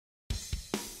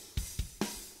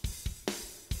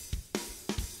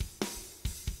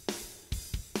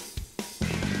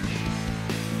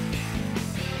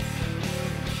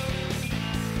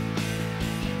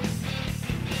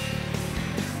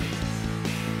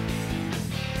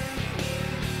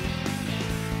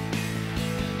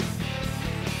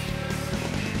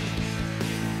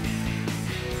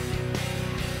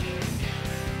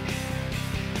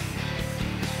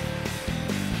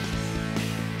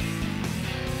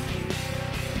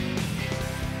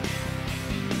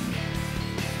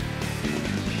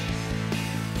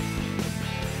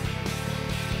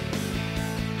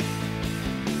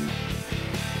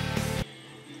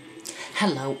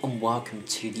Hello and welcome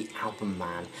to the album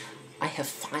man. I have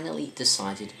finally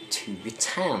decided to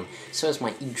return. So as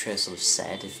my intro sort of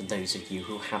said, for those of you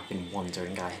who have been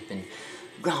wondering, I have been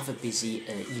rather busy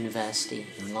at university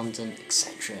in London,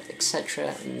 etc,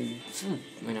 etc, and for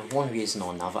one reason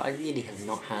or another I really have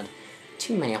not had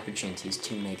too many opportunities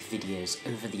to make videos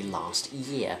over the last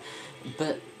year.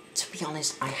 But to be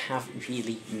honest, I have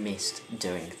really missed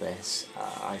doing this.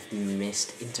 I've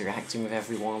missed interacting with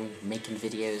everyone, making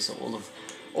videos,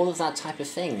 all of that type of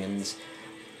thing, and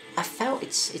I felt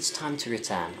it's time to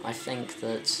return. I think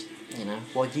that,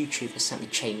 while YouTube has certainly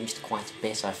changed quite a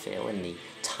bit, I feel, in the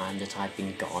time that I've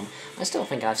been gone, I still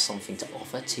think I have something to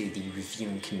offer to the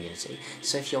reviewing community.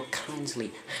 So if you'll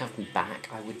kindly have me back,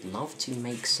 I would love to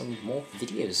make some more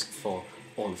videos for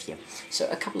all of you. So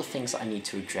a couple of things that I need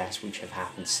to address which have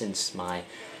happened since my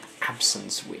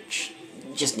absence, which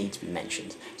just need to be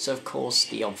mentioned. So of course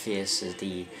the obvious is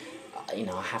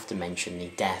I have to mention the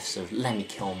deaths of Lemmy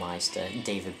Kilmister,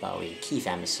 David Bowie, Keith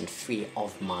Emerson, three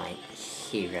of my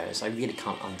heroes. I really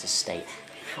can't understate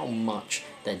how much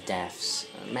their deaths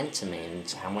meant to me and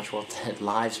how much what their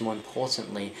lives, more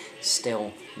importantly,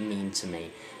 still mean to me.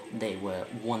 They were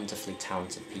wonderfully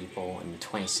talented people, and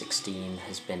 2016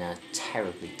 has been a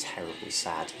terribly, terribly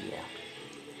sad year.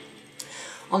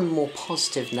 On a more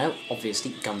positive note,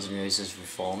 obviously Guns N' Roses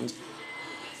reformed.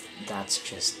 That's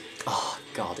just, oh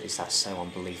god, is that so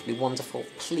unbelievably wonderful.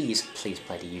 Please, please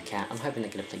play the UK. I'm hoping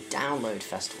they're going to play Download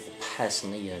Festival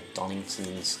personally,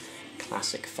 Donington's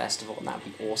classic festival, and that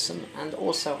would be awesome. And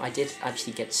also, I did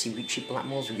actually get to see Richie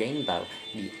Blackmore's Rainbow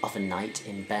the other night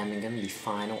in Birmingham, the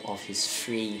final of his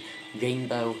 3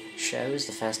 Rainbow shows,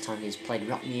 the first time he's played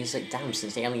rock music, damn,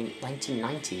 since the early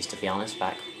 1990s, to be honest,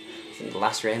 back, I think the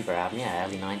last Rainbow album, yeah,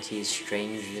 early 90s,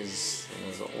 Strangers,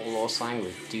 All Sang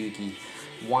with Doogie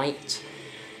White.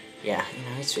 Yeah,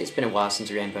 it's been a while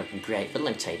since Rainbow have been great, but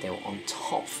let me tell you, they were on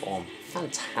top form.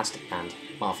 Fantastic band,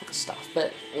 marvellous stuff.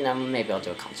 But, maybe I'll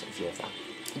do a concert review of that.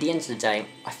 At the end of the day,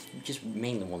 I just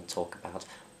mainly want to talk about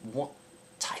what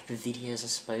type of videos, I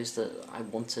suppose, that I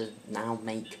want to now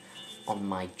make on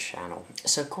my channel.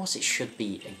 So, of course, it should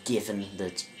be a given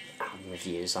that album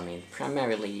reviews,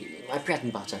 primarily, my bread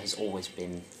and butter has always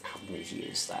been album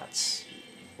reviews. That's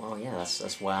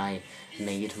why I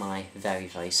made my very,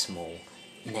 very small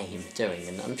name doing,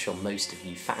 and I'm sure most of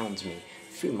you found me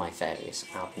through my various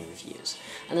album reviews.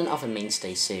 And then other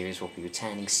mainstay series will be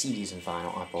returning. CDs and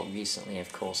vinyl I bought recently,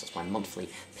 of course, that's my monthly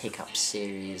pickup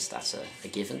series, that's a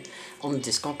given. On the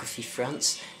discography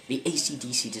fronts, the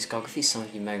AC/DC discography, some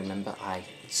of you may remember I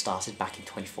started back in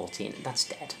 2014, that's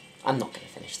dead. I'm not going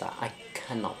to finish that, I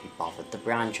cannot be bothered. The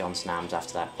Brian Johnson albums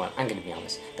after that point, I'm going to be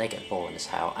honest, they get boring as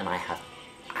hell, and I have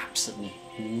absolutely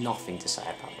nothing to say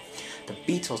about them. The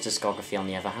Beatles discography, on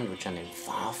the other hand, which I know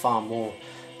far, far more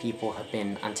people have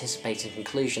been anticipating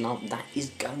conclusion of, that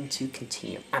is going to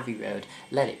continue. Abbey Road,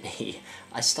 Let It Be.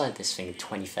 I started this thing in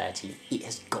 2013. It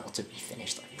has got to be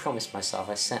finished. I promised myself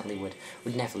I certainly would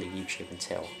never leave YouTube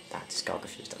until that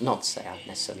discography is done. Not to say I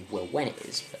necessarily will when it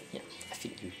is, but I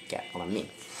think you get what I mean.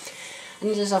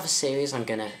 And there's other series I'm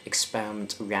going to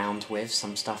experiment around with,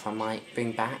 some stuff I might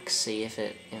bring back, see if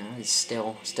it is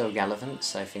still relevant.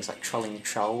 So things like Trolling the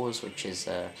Trolls, which is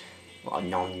a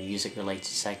non-music related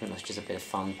segment, that's just a bit of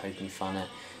fun, poking fun at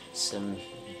some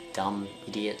dumb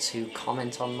idiots who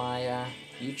comment on my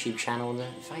YouTube channel, and they're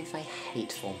very, very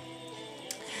hateful.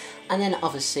 And then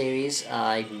other series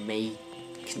I may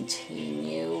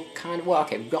continue,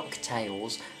 Rock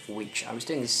Tales, which I was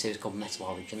doing this series called Metal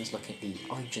Origins, looking at the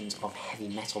origins of heavy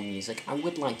metal music. I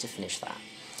would like to finish that.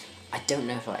 I don't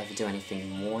know if I'll ever do anything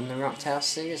more in the Rock Tales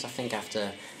series. I think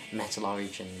after Metal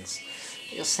Origins,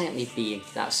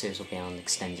 that series will be on an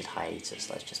extended hiatus,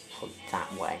 let's just put it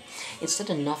that way. Instead,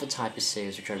 another type of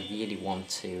series which I really want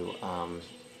to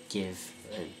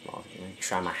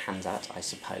try my hand at, I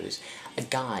suppose, a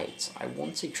guide. I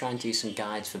want to try and do some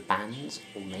guides for bands,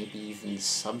 or maybe even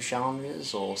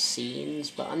subgenres or scenes,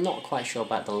 but I'm not quite sure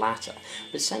about the latter.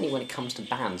 But certainly when it comes to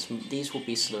bands, these will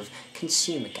be sort of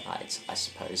consumer guides, I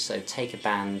suppose. So take a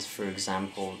band, for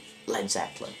example, Led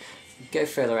Zeppelin. Go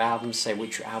through their albums, say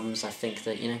which albums I think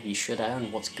that you should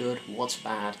own, what's good, what's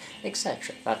bad,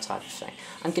 etc. That type of thing.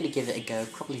 I'm going to give it a go,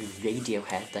 probably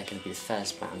Radiohead, they're going to be the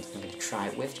first band I'm going to try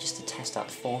it with, just to test out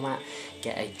the format,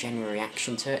 get a general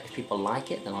reaction to it. If people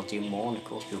like it, then I'll do more, and of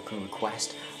course people can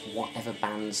request whatever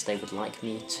bands they would like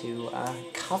me to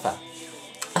cover.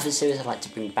 Other series I'd like to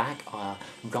bring back are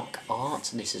Rock Art.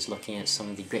 This is looking at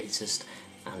some of the greatest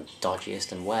and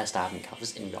dodgiest and worst album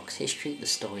covers in rock's history, the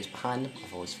stories behind them.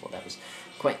 I've always thought that was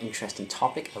quite an interesting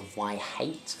topic of why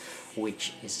hate.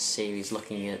 which is a series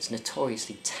looking at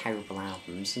notoriously terrible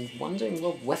albums and wondering,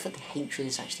 well, whether the hatred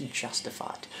is actually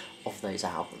justified of those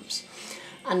albums.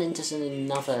 And then just in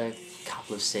another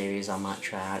couple of series I might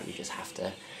try out, you just have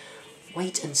to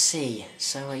wait and see.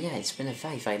 So yeah, it's been a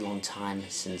very, very long time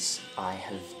since I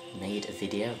have made a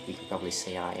video. You can probably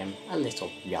see I am a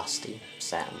little rusty,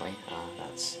 certainly.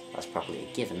 That's probably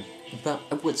a given. But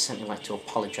I would certainly like to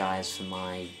apologise for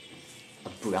my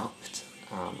abrupt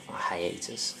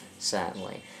hiatus,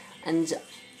 certainly. And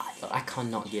I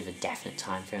cannot give a definite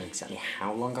time frame exactly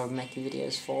how long I'll be making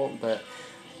videos for, but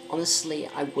honestly,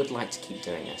 I would like to keep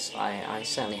doing this. I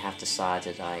certainly have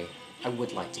decided I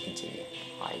would like to continue.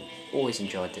 I always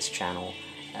enjoyed this channel,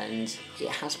 and it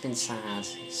has been sad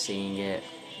seeing it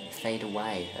fade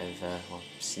away over, well,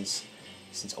 since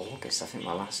August. I think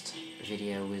my last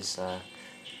video was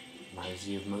my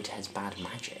review of Motorhead's Bad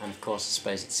Magic, and of course I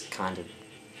suppose it's kind of,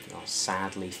 you know,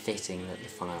 sadly fitting that the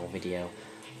final video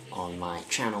on my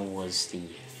channel was the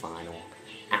final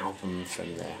album from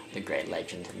the great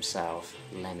legend himself,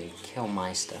 Lemmy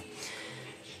Kilmister.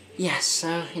 Yes,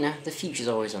 so, you know, the future's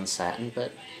always uncertain,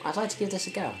 but I'd like to give this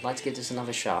a go. I'd like to give this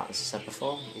another shot. As I said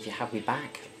before, if you have me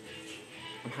back,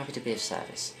 I'm happy to be of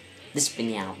service. This has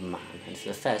been TheAIbumMan, and for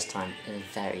the first time in a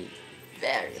very,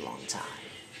 very long time,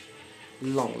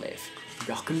 long live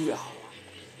rock and roll.